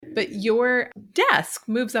But your desk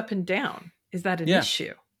moves up and down. Is that an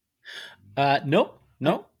issue? Nope.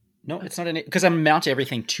 No, Okay. it's not because I'm mounting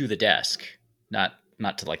everything to the desk, not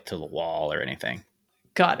to the wall or anything.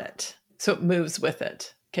 Got it. So it moves with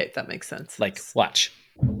it. Okay, that makes sense. Like, watch.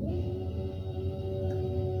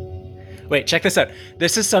 Wait, check this out.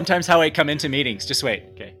 This is sometimes how I come into meetings. Just wait.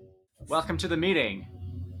 Okay. Welcome to the meeting.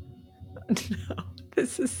 No,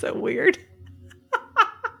 this is so weird.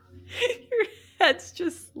 Your head's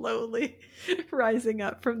just slowly rising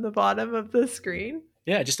up from the bottom of the screen.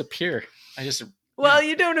 Yeah, I just appear. Well,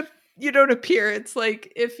 you don't appear. It's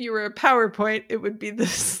like if you were a PowerPoint, it would be the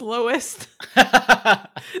slowest,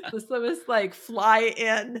 like fly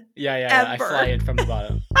in. Yeah. I fly in from the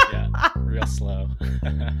bottom. Yeah, real slow.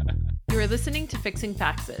 You are listening to Fixing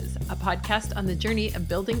Faxes, a podcast on the journey of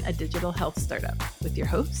building a digital health startup with your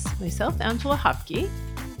hosts, myself, Angela Hopke.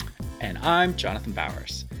 And I'm Jonathan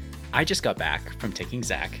Bowers. I just got back from taking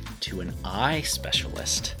Zach to an eye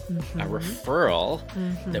specialist, a referral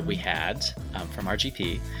that we had from our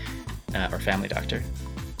GP, or family doctor.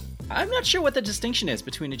 I'm not sure what the distinction is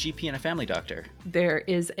between a GP and a family doctor. There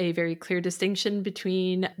is a very clear distinction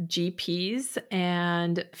between GPs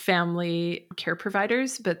and family care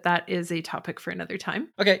providers, but that is a topic for another time.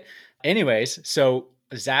 Okay. Anyways, so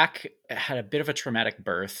Zach had a bit of a traumatic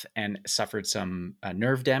birth and suffered some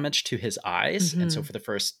nerve damage to his eyes. And so for the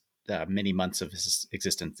first many months of his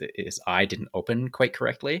existence, his eye didn't open quite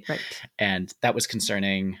correctly. Right. And that was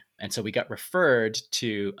concerning. And so we got referred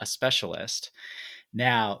to a specialist.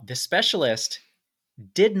 Now, the specialist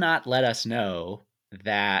did not let us know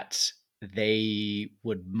that they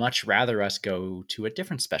would much rather us go to a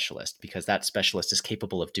different specialist because that specialist is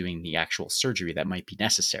capable of doing the actual surgery that might be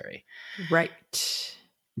necessary. Right.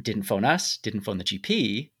 Didn't phone us, didn't phone the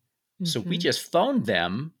GP. So we just phoned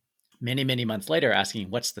them many, many months later asking,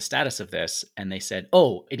 what's the status of this? And they said,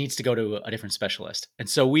 oh, it needs to go to a different specialist. And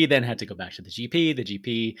so we then had to go back to the GP. The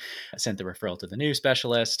GP sent the referral to the new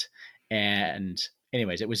specialist. And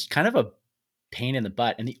anyways, it was kind of a pain in the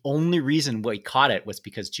butt. And the only reason we caught it was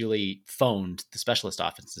because Julie phoned the specialist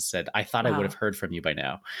office and said, I thought I would have heard from you by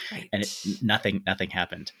now. Right. And nothing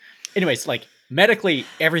happened. Anyways, like medically,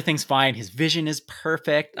 everything's fine. His vision is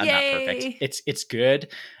perfect. Not perfect. It's good.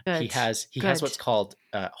 He has what's called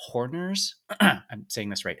Horner's. I'm saying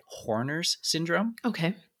this right. Horner's syndrome.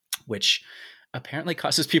 Okay. Which apparently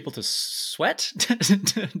causes people to sweat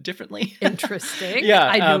differently. Interesting. Yeah,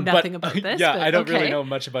 I know nothing about this. Yeah, I don't really know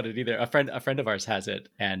much about it either. A friend of ours has it,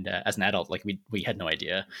 and as an adult, like we had no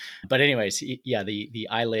idea. But anyways, the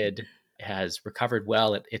eyelid has recovered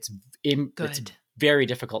well. It's very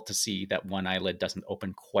difficult to see that one eyelid doesn't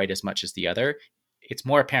open quite as much as the other. It's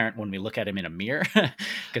more apparent when we look at him in a mirror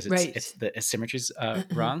because it's the asymmetry's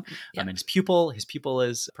wrong. Yep. And his pupil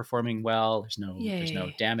is performing well. There's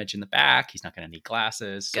no damage in the back. He's not going to need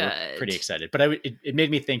glasses. So we're pretty excited. But it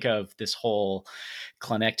made me think of this whole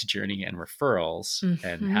Connect journey and referrals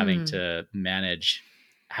and having to manage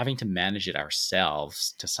it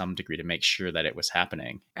ourselves to some degree to make sure that it was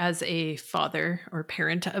happening. As a father or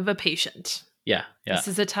parent of a patient. Yeah. This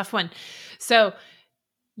is a tough one. So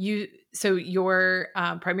your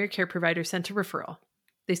primary care provider sent a referral.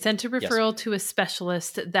 They sent a referral to a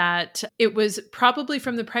specialist that it was probably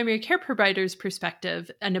from the primary care provider's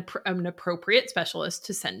perspective, an appropriate specialist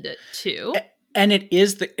to send it to. And it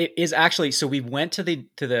is actually, so we went to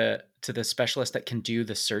the specialist that can do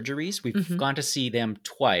the surgeries. We've gone to see them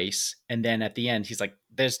twice. And then at the end, he's like,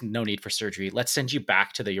 there's no need for surgery. Let's send you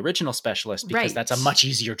back to the original specialist because that's a much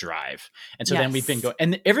easier drive. And so then we've been going,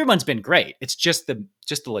 and everyone's been great. It's just the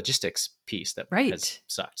logistics piece that has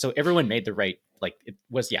sucked. So everyone made the right, it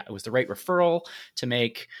was the right referral to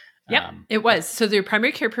make. Yeah, it was. So the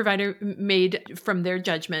primary care provider made from their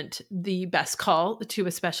judgment the best call to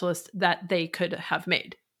a specialist that they could have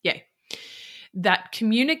made. Yay. That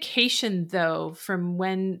communication, though, from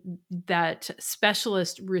when that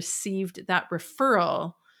specialist received that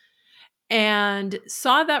referral and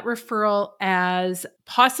saw that referral as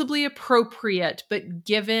possibly appropriate, but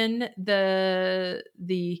given the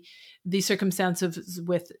circumstances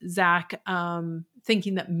with Zach,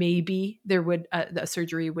 thinking that maybe there would a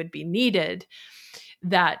surgery would be needed,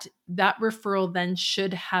 that referral then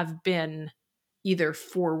should have been either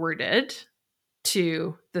forwarded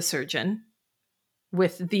to the surgeon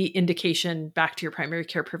with the indication back to your primary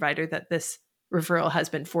care provider that this referral has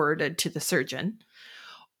been forwarded to the surgeon,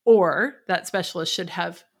 or that specialist should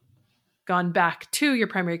have gone back to your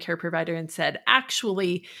primary care provider and said,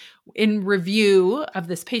 actually, in review of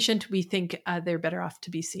this patient, we think they're better off to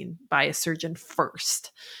be seen by a surgeon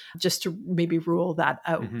first, just to maybe rule that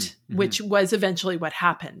out, which was eventually what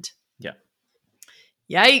happened. Yeah.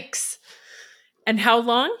 Yikes. And how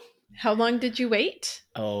long? How long did you wait?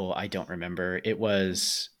 Oh, I don't remember. It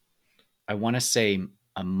was, I want to say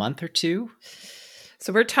a month or two.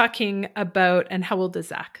 So we're talking about, and how old is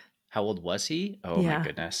Zach? How old was he? Oh my Yeah.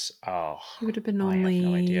 goodness. Oh, He would have been I only... have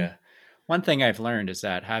no idea. One thing I've learned is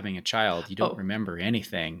that having a child, you don't Oh. remember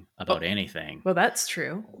anything about anything. Well, that's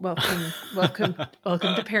true. Welcome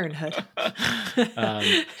to parenthood.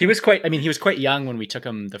 He was quite young when we took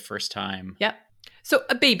him the first time. Yep. So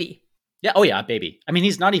a baby. Yeah. Oh yeah, baby. I mean,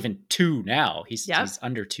 he's not even 2 now. He's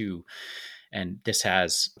under 2. And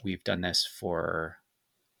we've done this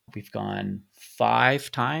we've gone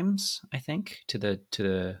 5 times, I think, to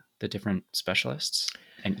the different specialists,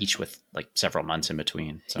 and each with like several months in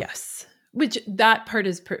between. So. Yes. Which that part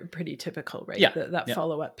is pretty typical, right? Yeah. That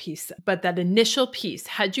follow-up piece. But that initial piece,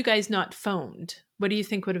 had you guys not phoned, what do you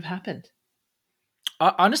think would have happened?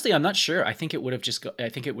 Honestly, I'm not sure. I think it would have just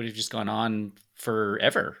gone on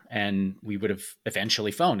forever, and we would have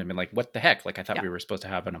eventually phoned and been like, "What the heck?" Like, I thought we were supposed to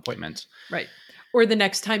have an appointment, right? Or the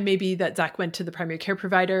next time, maybe that Zach went to the primary care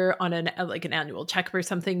provider on an annual checkup or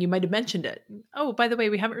something, you might have mentioned it. Oh, by the way,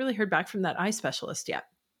 we haven't really heard back from that eye specialist yet.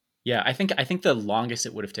 Yeah, I think the longest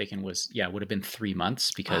it would have taken would have been 3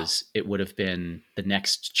 months, because it would have been the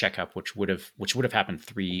next checkup, which would have happened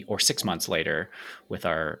 3 or 6 months later with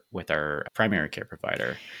our primary care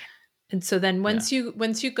provider. And so then once you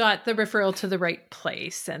got the referral to the right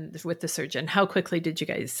place and with the surgeon, how quickly did you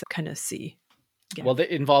guys kind of see? Yeah. Well, it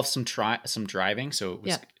involved some driving, so it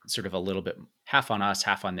was sort of a little bit half on us,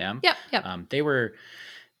 half on them. Yeah.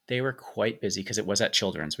 They were quite busy because it was at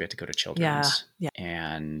Children's. We had to go to Children's. Yeah.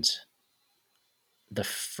 And the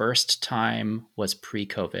first time was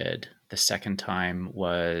pre-COVID. The second time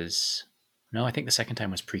was... No, I think the second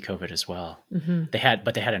time was pre-COVID as well. Mm-hmm.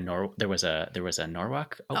 There was a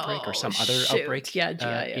Norwalk outbreak or some other outbreak. Yeah,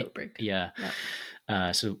 GI outbreak. Yeah.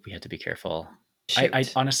 So we had to be careful. I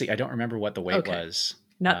honestly, I don't remember what the wait was.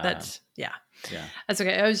 That's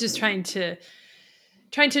okay. I was just trying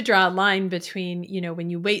to draw a line between, when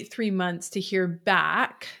you wait 3 months to hear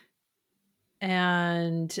back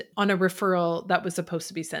and on a referral that was supposed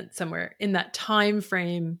to be sent somewhere in that time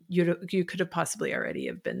frame, you could have possibly already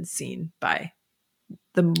have been seen by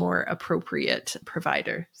the more appropriate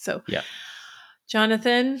provider. So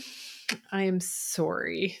Jonathan, I am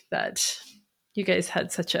sorry that you guys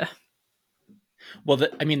had such a... Well, the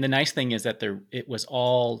nice thing is that it was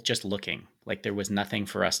all just looking. Like, there was nothing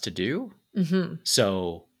for us to do. Mm-hmm.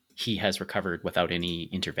 So he has recovered without any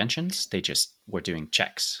interventions. They just were doing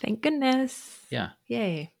checks. Thank goodness. Yeah.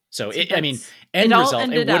 Yay. End result,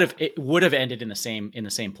 it would have ended in the same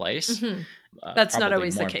place. Mm-hmm. That's not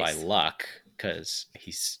always more the case. By luck, because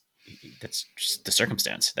that's just the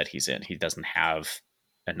circumstance that he's in. He doesn't have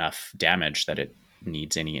enough damage that it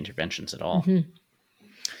needs any interventions at all. Mm-hmm.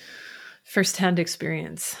 Firsthand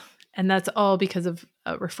experience. And that's all because of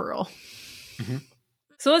a referral. Mm-hmm.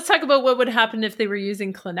 So let's talk about what would happen if they were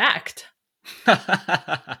using Clinect.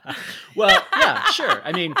 Well, yeah, sure.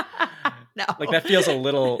 No. Like, that feels a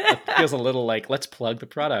little like, let's plug the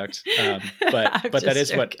product. But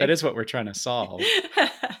that is what we're trying to solve.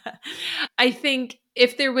 I think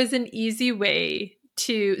if there was an easy way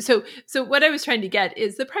to, so what I was trying to get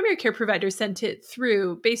is the primary care provider sent it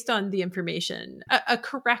through based on the information, a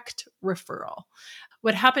correct referral.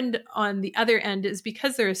 What happened on the other end is,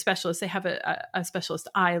 because they're a specialist, they have a specialist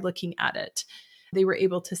eye looking at it. They were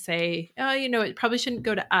able to say, it probably shouldn't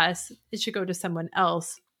go to us. It should go to someone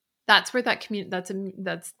else. That's where that's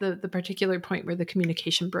the particular point where the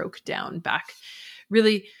communication broke down back.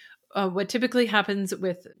 Really, what typically happens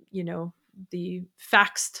with, the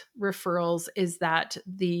faxed referrals is that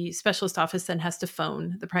the specialist office then has to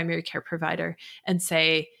phone the primary care provider and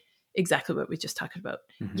say exactly what we just talked about.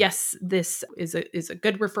 Mm-hmm. Yes, this is a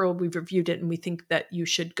good referral. We've reviewed it and we think that you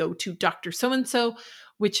should go to Dr. So-and-so,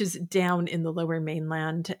 which is down in the Lower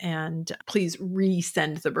Mainland, and please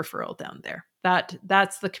resend the referral down there.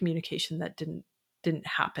 That's the communication that didn't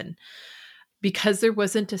happen, because there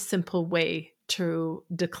wasn't a simple way to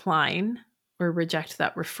decline or reject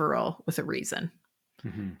that referral with a reason.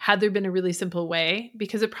 Mm-hmm. Had there been a really simple way,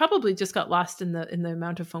 because it probably just got lost in the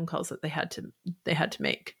amount of phone calls that they had to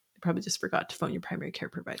make. Probably just forgot to phone your primary care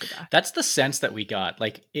provider back. That's the sense that we got.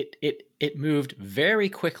 Like, it moved very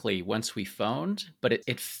quickly once we phoned, but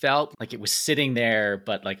it felt like it was sitting there,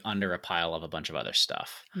 but like under a pile of a bunch of other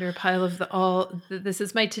stuff. Under a pile of this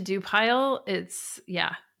is my to-do pile. It's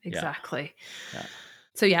exactly. Yeah.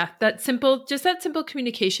 So that simple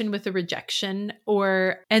communication with a rejection,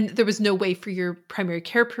 and there was no way for your primary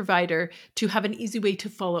care provider to have an easy way to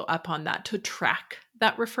follow up on that, to track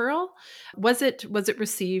that referral? Was it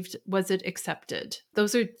received? Was it accepted?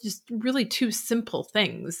 Those are just really two simple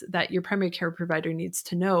things that your primary care provider needs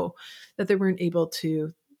to know that they weren't able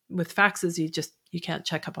to with faxes. You can't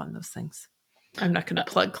check up on those things. I'm not going to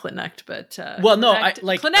plug Clinect, but well, no,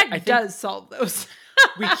 Clinect does solve those.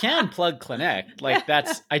 We can plug Clinect. Like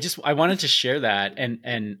I wanted to share that.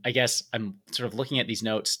 And I guess I'm sort of looking at these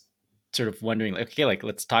notes, sort of wondering, like, okay, like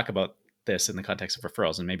let's talk about this in the context of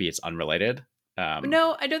referrals, and maybe it's unrelated.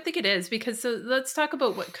 No, I don't think it is, because so let's talk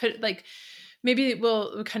about what could, like, maybe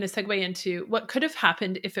we'll kind of segue into what could have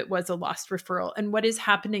happened if it was a lost referral and what is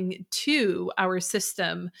happening to our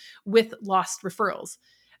system with lost referrals.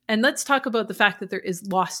 And let's talk about the fact that there is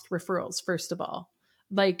lost referrals, first of all.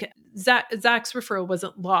 Like Zach's referral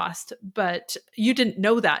wasn't lost, but you didn't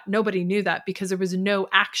know that. Nobody knew that because there was no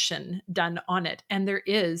action done on it. And there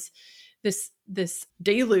is this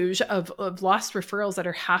deluge of lost referrals that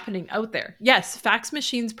are happening out there. Yes, fax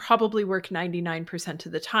machines probably work 99%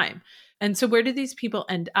 of the time. And so where do these people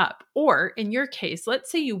end up? Or in your case,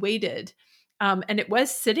 let's say you waited and it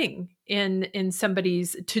was sitting in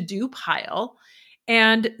somebody's to-do pile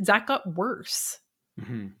and Zach got worse.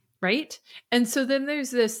 Mm-hmm. Right. And so then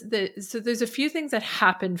there's so there's a few things that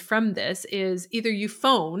happen from this is either you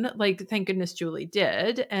phone, like thank goodness Julie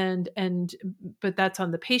did, but that's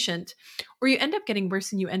on the patient, or you end up getting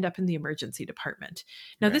worse and you end up in the emergency department.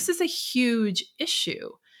 Now, Right. This is a huge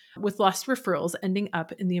issue with lost referrals ending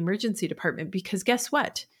up in the emergency department, because guess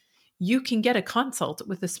what? You can get a consult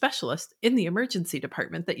with a specialist in the emergency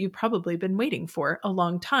department that you've probably been waiting for a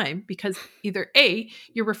long time because either A,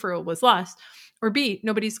 your referral was lost, or B,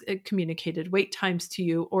 nobody's communicated wait times to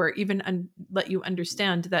you or even let you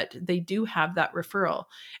understand that they do have that referral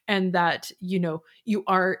and that, you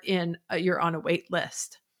are you're on a wait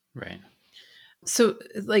list. Right. So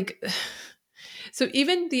so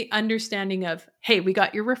even the understanding of, hey, we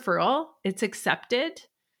got your referral, it's accepted,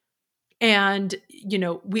 and,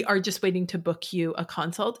 we are just waiting to book you a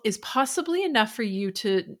consult is possibly enough for you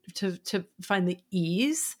to find the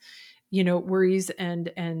ease, worries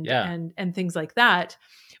and things like that.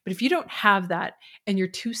 But if you don't have that and you're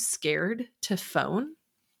too scared to phone,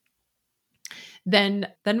 then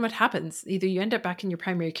what happens? Either you end up back in your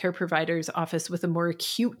primary care provider's office with a more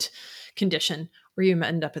acute condition, or you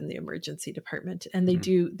end up in the emergency department. And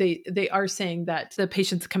they are saying that the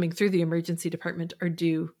patients coming through the emergency department are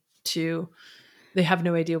due to, they have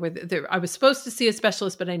no idea whether I was supposed to see a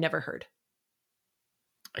specialist, but I never heard.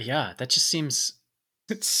 Yeah, that just seems,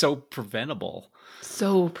 it's so preventable.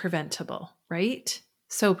 So preventable, right?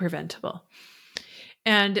 So preventable.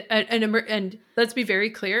 And let's be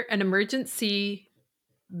very clear, an emergency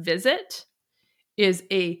visit is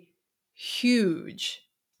a huge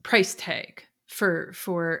price tag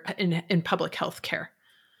for in public health care.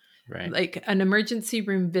 Right. Like an emergency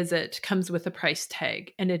room visit comes with a price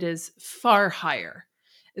tag, and it is far higher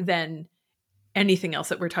than anything else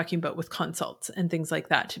that we're talking about with consults and things like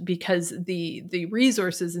that, because the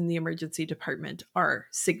resources in the emergency department are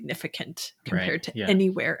significant compared to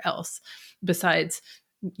anywhere else besides,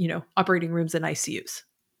 operating rooms and ICUs.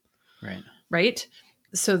 Right. Right.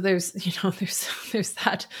 So there's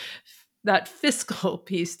that fiscal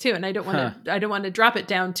piece too. And I don't want to drop it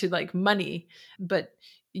down to like money, but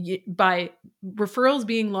by referrals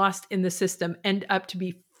being lost in the system end up to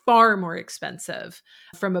be far more expensive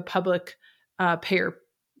from a public payer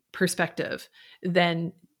perspective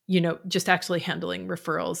than, just actually handling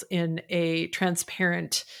referrals in a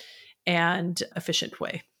transparent and efficient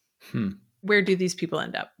way. Where do these people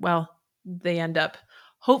end up? Well, they end up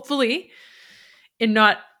hopefully in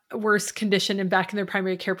not worse condition and back in their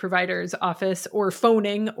primary care provider's office or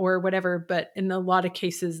phoning or whatever. But in a lot of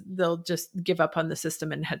cases, they'll just give up on the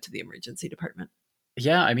system and head to the emergency department.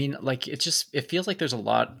 Yeah. I mean, like, it feels like there's a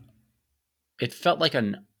lot. It felt like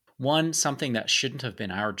something that shouldn't have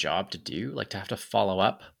been our job to do, like to have to follow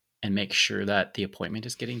up and make sure that the appointment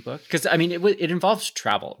is getting booked. Because I mean, it involves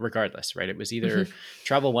travel regardless, right? It was either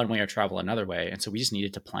travel one way or travel another way. And so we just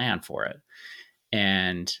needed to plan for it.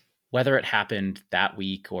 And whether it happened that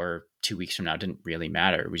week or 2 weeks from now didn't really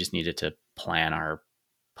matter. We just needed to plan our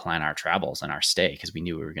travels and our stay because we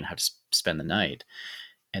knew we were going to have to spend the night.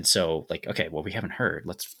 And so like, okay, well, we haven't heard,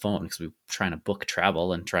 let's phone because we're trying to book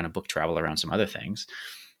travel around some other things.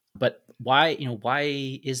 But why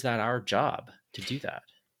is that our job to do that?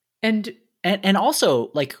 And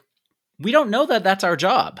also, like, we don't know that that's our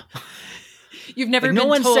job. You've never been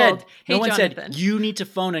told, hey, no one Jonathan, said you need to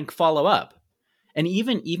phone and follow up. And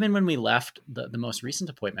even when we left the most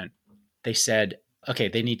recent appointment, they said, okay,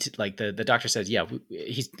 they need to, like, the doctor says, yeah,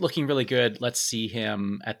 he's looking really good. Let's see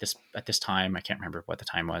him at this time. I can't remember what the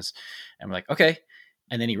time was. And we're like, okay.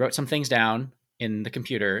 And then he wrote some things down in the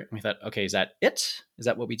computer, and we thought, okay, is that it? Is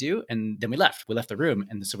that what we do? And then we left the room.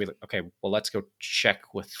 And so we like, okay, well, let's go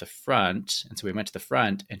check with the front. And so we went to the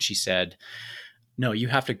front, and she said, no, you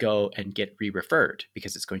have to go and get re-referred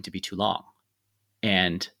because it's going to be too long.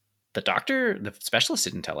 And the specialist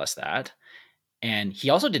didn't tell us that. And he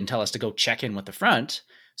also didn't tell us to go check in with the front.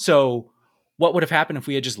 So what would have happened if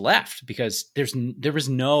we had just left? Because there was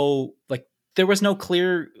no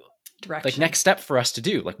clear Direction. like next step for us to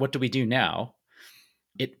do. Like, what do we do now?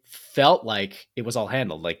 It felt like it was all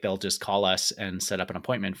handled. Like they'll just call us and set up an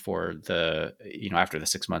appointment for the, after the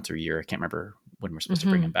 6 months or year. I can't remember when we're supposed to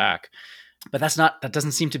bring him back. But that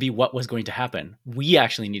doesn't seem to be what was going to happen. We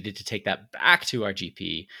actually needed to take that back to our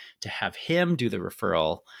GP to have him do the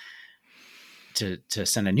referral, to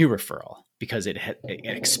send a new referral, because it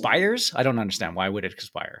expires. I don't understand. Why would it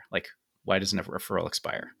expire? Like, why doesn't a referral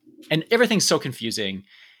expire? And everything's so confusing.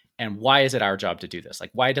 And why is it our job to do this?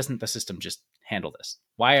 Like, why doesn't the system just handle this?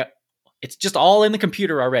 Why? It's just all in the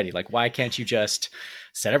computer already. Like, why can't you just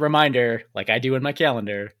set a reminder like I do in my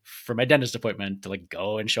calendar for my dentist appointment to like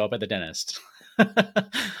go and show up at the dentist?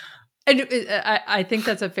 And I think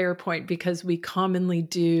that's a fair point, because we commonly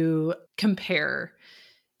do compare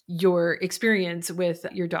your experience with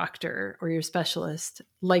your doctor or your specialist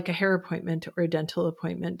like a hair appointment or a dental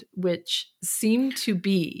appointment, which seem to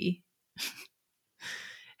be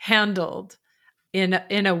handled in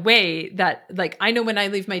a way that, like, I know when I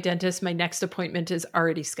leave my dentist, my next appointment is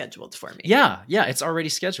already scheduled for me. Yeah, it's already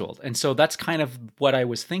scheduled. And so that's kind of what I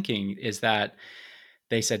was thinking, is that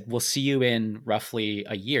they said, we'll see you in roughly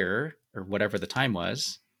a year or whatever the time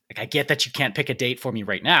was. Like, I get that you can't pick a date for me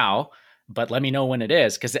right now, but let me know when it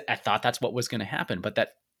is, because I thought that's what was going to happen. But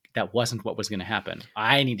that wasn't what was going to happen.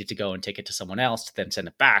 I needed to go and take it to someone else to then send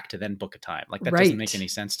it back to then book a time. Like, that doesn't make any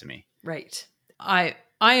sense to me. Right.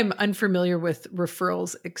 I am unfamiliar with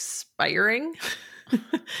referrals expiring.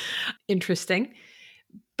 Interesting.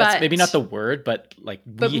 But that's maybe not the word, but like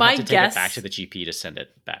we have to take it back to the GP to send it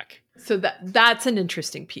back. So that's an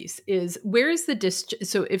interesting piece, is where is the discharge?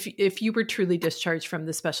 So if you were truly discharged from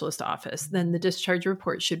the specialist office, then the discharge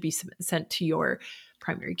report should be sent to your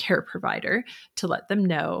primary care provider to let them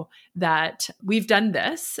know that we've done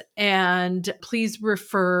this, and please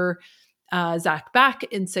refer Zach back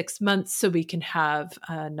in 6 months so we can have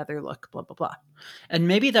another look, blah, blah, blah. And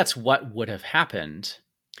maybe that's what would have happened,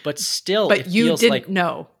 but still, but you didn't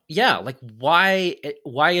know. Yeah. Like, why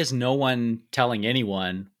is no one telling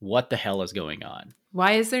anyone what the hell is going on?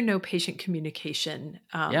 Why is there no patient communication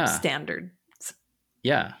standards?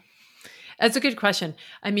 Yeah. That's a good question.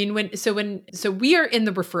 I mean, so we are in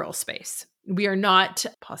the referral space. We are not,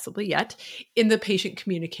 possibly yet, in the patient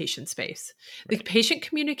communication space. Right. The patient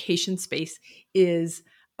communication space is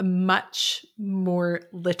much more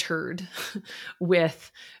littered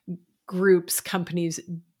with groups, companies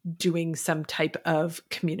doing some type of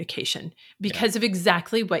communication because of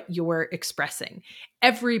exactly what you're expressing.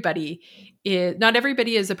 Not everybody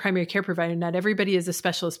is a primary care provider. Not everybody is a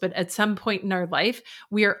specialist, but at some point in our life,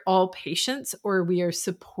 we are all patients, or we are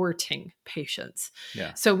supporting patients.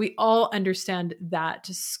 Yeah. So we all understand that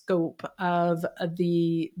scope of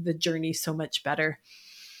the journey so much better.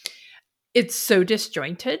 It's so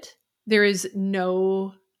disjointed. There is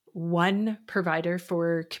no one provider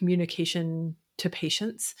for communication to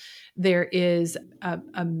patients. There is a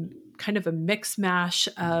kind of a mix mash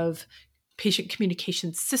of patient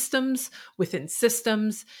communication systems within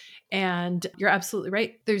systems. And you're absolutely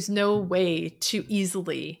right. There's no way to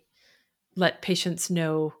easily let patients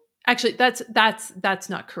know. Actually, that's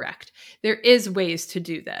not correct. There is ways to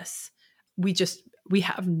do this. We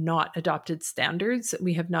have not adopted standards.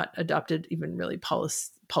 We have not adopted even really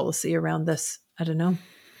policy around this. I don't know.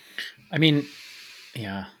 I mean,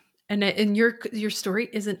 yeah. And your story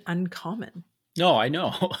isn't uncommon. No, I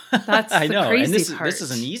know. That's I know. Crazy and this part. This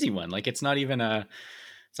is an easy one. Like, it's not even a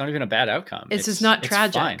bad outcome. It's just not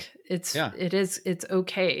tragic. Fine. It's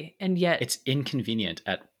okay. And yet it's inconvenient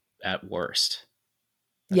at worst.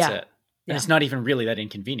 That's it. And it's not even really that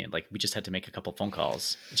inconvenient. Like, we just had to make a couple phone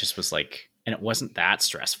calls. It just was like, and it wasn't that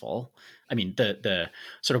stressful. I mean, the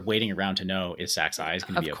sort of waiting around to know, is Zach's eyes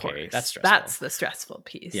going to be okay? That's stressful. That's the stressful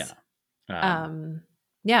piece. Yeah.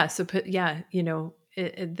 So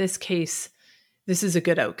in this case, this is a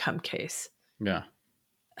good outcome case. Yeah.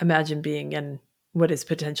 Imagine being in what is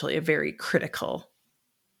potentially a very critical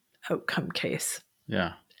outcome case.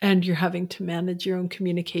 Yeah. And you're having to manage your own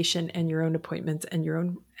communication and your own appointments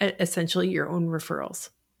and essentially your own referrals.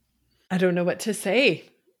 I don't know what to say.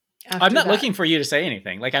 I'm not looking for you to say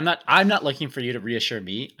anything. Like I'm not looking for you to reassure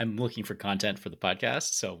me. I'm looking for content for the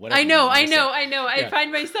podcast. So whatever. I know. Yeah. I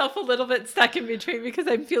find myself a little bit stuck in between because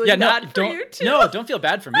I'm feeling bad for you too. No, don't feel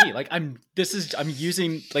bad for me. Like I'm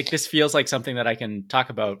using, like, this feels like something that I can talk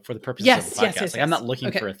about for the purposes of the podcast. Yes. I'm not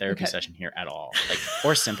looking for a therapy session here at all. Like,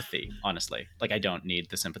 or sympathy, honestly. Like I don't need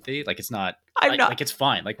the sympathy. Like it's not, like it's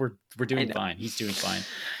fine. Like we're doing fine. He's doing fine.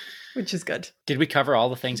 Which is good. Did we cover all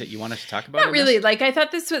the things that you wanted to talk about? Not really. Like I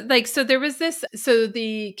thought this was like, so there was this, so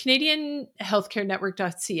the Canadian Healthcare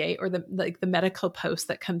Network.ca, or the medical post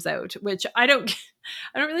that comes out, which I don't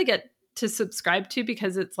really get to subscribe to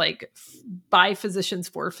because it's like by physicians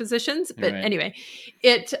for physicians. But anyway,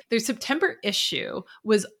 their September issue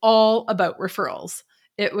was all about referrals.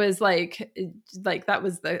 It was like that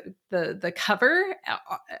was the cover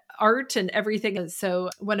art and everything. So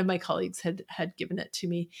one of my colleagues had given it to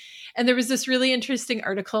me, and there was this really interesting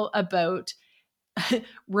article about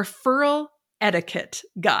referral etiquette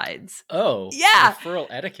guides. Oh, yeah, referral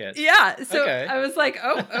etiquette. Yeah, so I was like,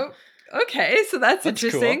 oh. Okay, so that's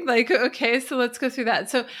interesting. Cool. Like, okay, so let's go through that.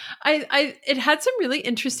 So it had some really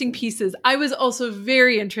interesting pieces. I was also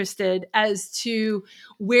very interested as to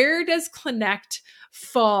where does Connect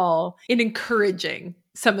fall in encouraging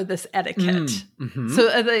some of this etiquette. Mm-hmm.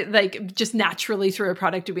 So like just naturally through a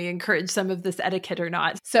product, do we encourage some of this etiquette or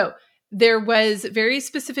not? So there was very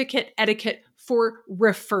specific etiquette for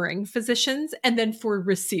referring physicians and then for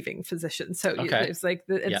receiving physicians. So there's like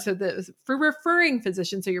for referring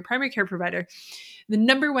physicians, so your primary care provider, the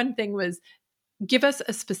number one thing was give us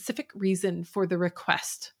a specific reason for the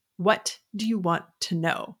request. What do you want to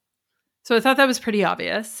know? So I thought that was pretty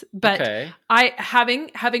obvious, but I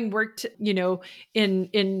having worked,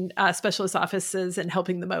 in specialist offices and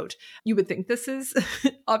helping them out, you would think this is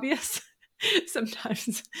obvious.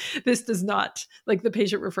 Sometimes this does not, like the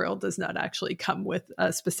patient referral does not actually come with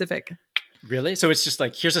a specific. Really? So it's just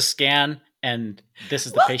like, here's a scan and this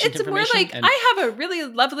is the patient information? It's more like, I have a really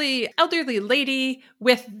lovely elderly lady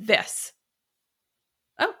with this.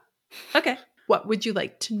 Oh, okay. What would you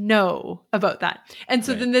like to know about that? And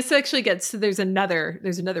so then this actually gets to, there's another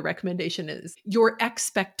recommendation is your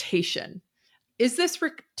expectation. Is this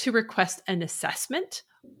to request an assessment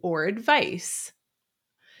or advice?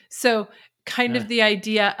 So kind of the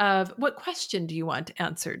idea of what question do you want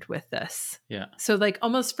answered with this? Yeah. So like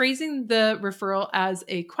almost phrasing the referral as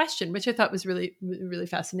a question, which I thought was really, really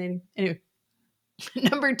fascinating. Anyway,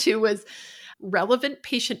 number 2 was relevant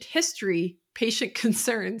patient history, patient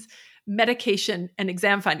concerns, medication, and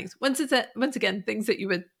exam findings. Once again, things that you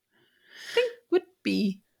would think would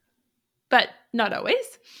be, but not always.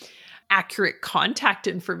 Accurate contact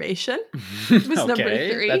information was number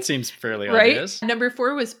 3. That seems fairly obvious. Number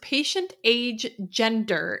 4 was patient age,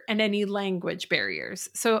 gender, and any language barriers.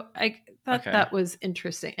 So I thought that was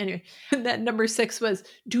interesting. Anyway, and then number 6 was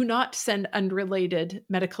do not send unrelated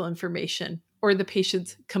medical information or the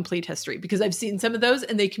patient's complete history, because I've seen some of those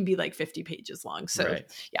and they can be like 50 pages long. So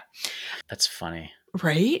yeah. That's funny.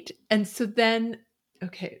 Right. And so then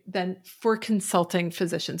for consulting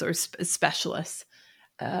physicians or specialists,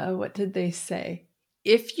 what did they say?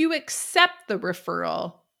 If you accept the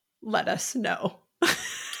referral, let us know.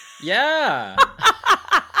 Yeah.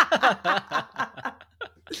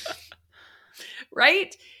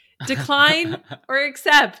 Right? Decline or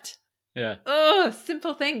accept. Yeah. Oh,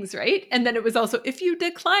 simple things, right? And then it was also, if you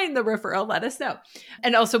decline the referral, let us know.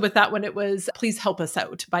 And also with that one, it was, please help us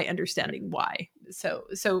out by understanding why. So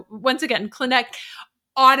once again, Connect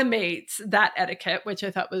automates that etiquette, which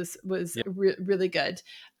I thought was really good.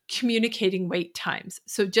 Communicating wait times.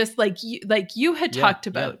 So just like you had talked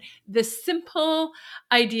about, the simple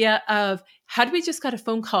idea of how do we just got a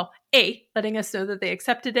phone call, A, letting us know that they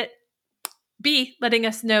accepted it, B, letting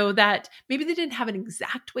us know that maybe they didn't have an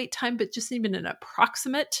exact wait time, but just even an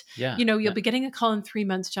approximate. Yeah. You'll be getting a call in 3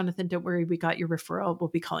 months, Jonathan. Don't worry, we got your referral. We'll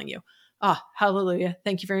be calling you. Hallelujah.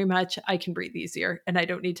 Thank you very much. I can breathe easier and I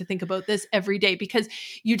don't need to think about this every day, because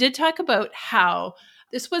you did talk about how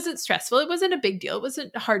this wasn't stressful. It wasn't a big deal. It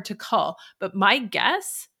wasn't hard to call. But my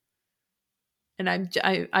guess, and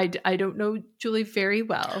I don't know Julie very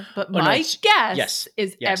well, but my guess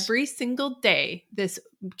is every single day this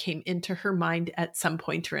came into her mind at some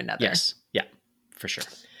point or another. Yes. Yeah, for sure.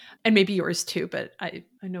 And maybe yours too, but I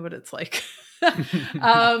know what it's like.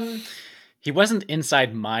 He wasn't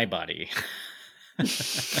inside my body.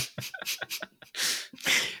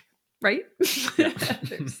 right? Yeah.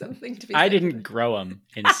 There's something to be I said didn't for grow them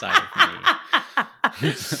inside of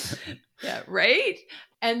me. yeah, right.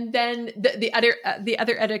 And then the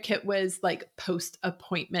other etiquette was like post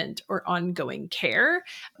appointment or ongoing care,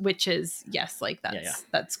 which is yes, like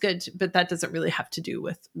that's good, but that doesn't really have to do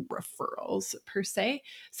with referrals per se.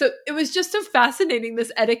 So it was just so fascinating,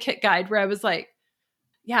 this etiquette guide, where I was like,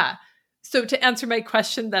 yeah. So to answer my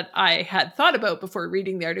question that I had thought about before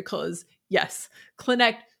reading the article is yes,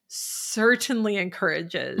 Clinnect certainly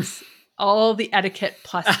encourages all the etiquette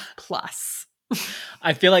plus.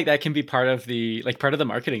 I feel like that can be part of the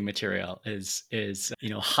marketing material is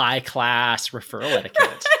high class referral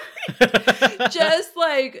etiquette. Just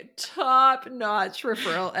like top notch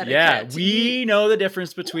referral etiquette. Yeah, we know the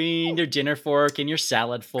difference between your dinner fork and your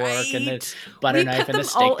salad fork, right? And the butter knife and the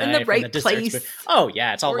steak all knife in the right and the dessert place. spoon. Oh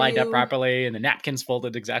yeah, it's all lined up properly and the napkins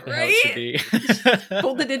folded exactly how it should be.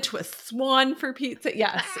 Folded into a swan for pizza.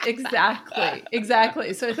 Yes,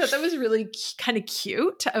 exactly. So I thought that was really kind of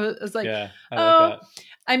cute. I was like, yeah, I like that.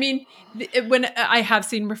 I mean, when I have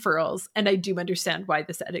seen referrals and I do understand why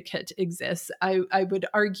this etiquette exists, I would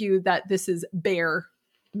argue that this is bare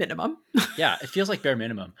minimum. Yeah, it feels like bare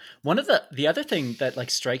minimum. One of the other thing that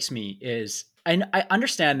like strikes me is I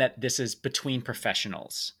understand that this is between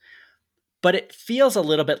professionals, but it feels a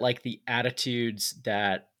little bit like the attitudes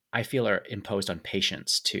that I feel are imposed on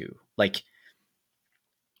patients too. Like,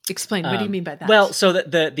 explain, what do you mean by that? Well, so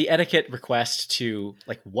the etiquette request to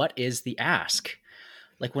like, what is the ask?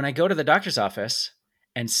 Like when I go to the doctor's office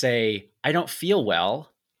and say, I don't feel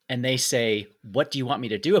well, and they say, what do you want me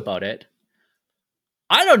to do about it?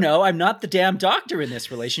 I don't know. I'm not the damn doctor in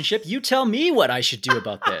this relationship. You tell me what I should do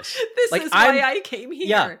about this. This is why I came here.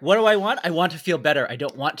 Yeah. What do I want? I want to feel better. I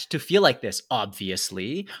don't want to feel like this,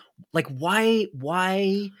 obviously. Like,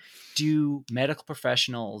 why do medical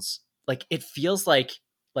professionals, like, it feels like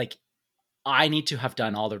I need to have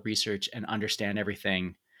done all the research and understand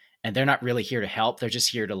everything, and they're not really here to help. They're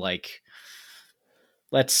just here to like,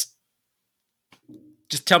 let's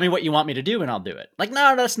just tell me what you want me to do and I'll do it. Like,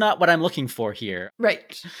 no, that's not what I'm looking for here.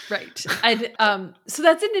 Right. And so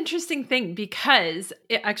that's an interesting thing, because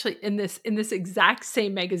it actually in this exact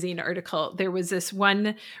same magazine article, there was this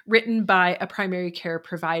one written by a primary care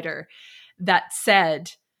provider that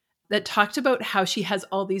talked about how she has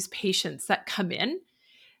all these patients that come in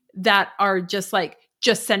that are just like,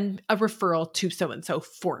 just send a referral to so-and-so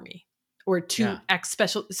for me, or to X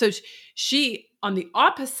special. So she, on the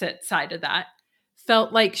opposite side of that,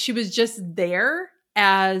 felt like she was just there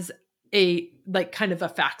as a, like, kind of a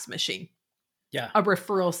fax machine. Yeah. A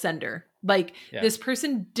referral sender. Like, this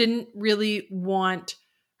person didn't really want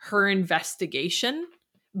her investigation,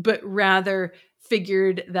 but rather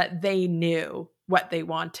figured that they knew what they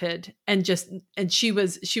wanted, and she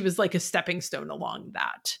was like a stepping stone along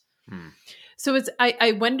that. So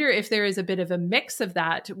I wonder if there is a bit of a mix of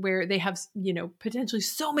that, where they have, potentially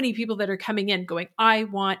so many people that are coming in going, I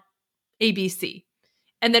want ABC.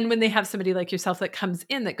 And then when they have somebody like yourself that comes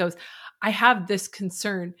in that goes, I have this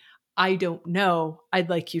concern, I don't know, I'd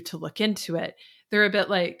like you to look into it. They're a bit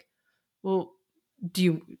like, well, do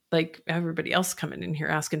you, like everybody else coming in here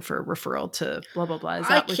asking for a referral to blah, blah, blah? Is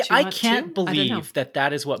that what you want? I can't believe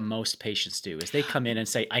that is what most patients do, is they come in and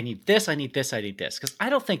say, I need this, I need this, I need this. Because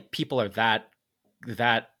I don't think people are that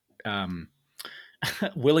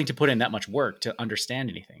willing to put in that much work to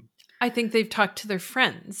understand anything. I think they've talked to their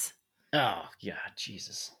friends. Oh, yeah,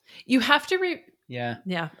 Jesus. You have to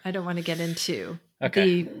Yeah, I don't want to get into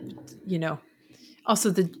okay.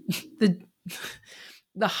 Also the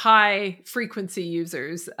high frequency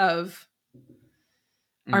users of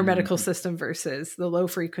our medical system versus the low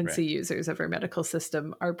frequency users of our medical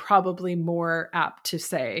system are probably more apt to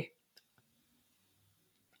say,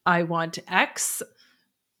 I want X.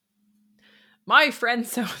 My friend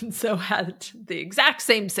so-and-so had the exact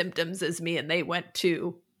same symptoms as me and they went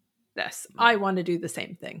to this. I want to do the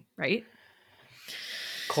same thing, right?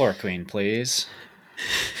 Chloroquine, please.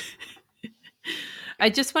 I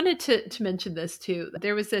just wanted to mention this too.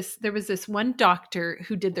 There was this one doctor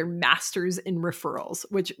who did their master's in referrals,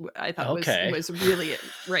 which I thought was really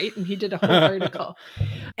right. And he did a whole article,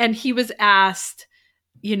 and he was asked,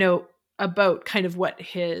 about kind of what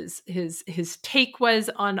his take was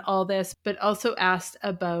on all this, but also asked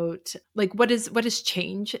about, like, what does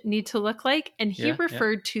change need to look like? And he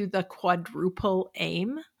referred to the quadruple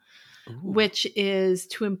aim, which is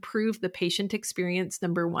to improve the patient experience,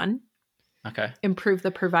 number one. Okay. Improve the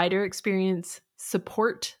provider experience,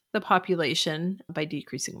 support the population by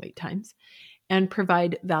decreasing wait times, and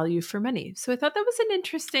provide value for money. So I thought that was an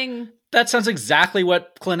interesting... That sounds exactly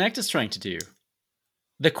what Clinnect is trying to do.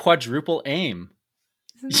 The quadruple aim.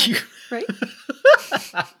 Isn't that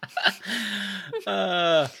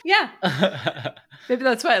right? Yeah. Maybe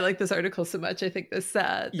that's why I like this article so much. I think this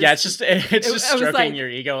it's just stroking like, your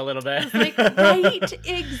ego a little bit. Like, right,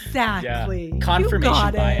 exactly. Yeah.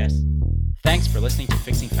 Confirmation bias. Thanks for listening to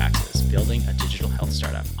Fixing Faxes, Building a Digital Health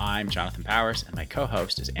Startup. I'm Jonathan Powers, and my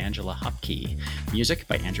co-host is Angela Hopkey. Music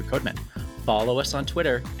by Andrew Codeman. Follow us on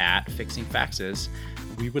Twitter at Fixing Faxes.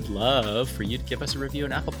 We would love for you to give us a review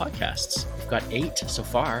on Apple Podcasts. We've got 8 so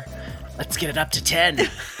far. Let's get it up to 10.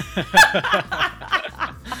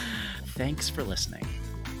 Thanks for listening.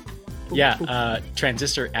 Yeah,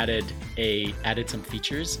 Transistor added some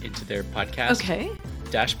features into their podcast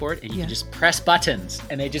dashboard, and you can just press buttons,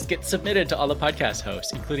 and they just get submitted to all the podcast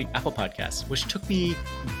hosts, including Apple Podcasts, which took me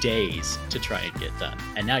days to try and get done.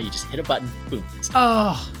 And now you just hit a button, boom.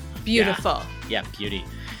 Oh, beautiful. Yeah, beauty.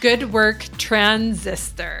 Good work,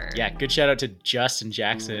 Transistor. Yeah, good shout out to Justin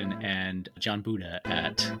Jackson and John Buddha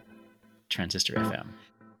at Transistor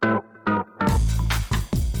FM.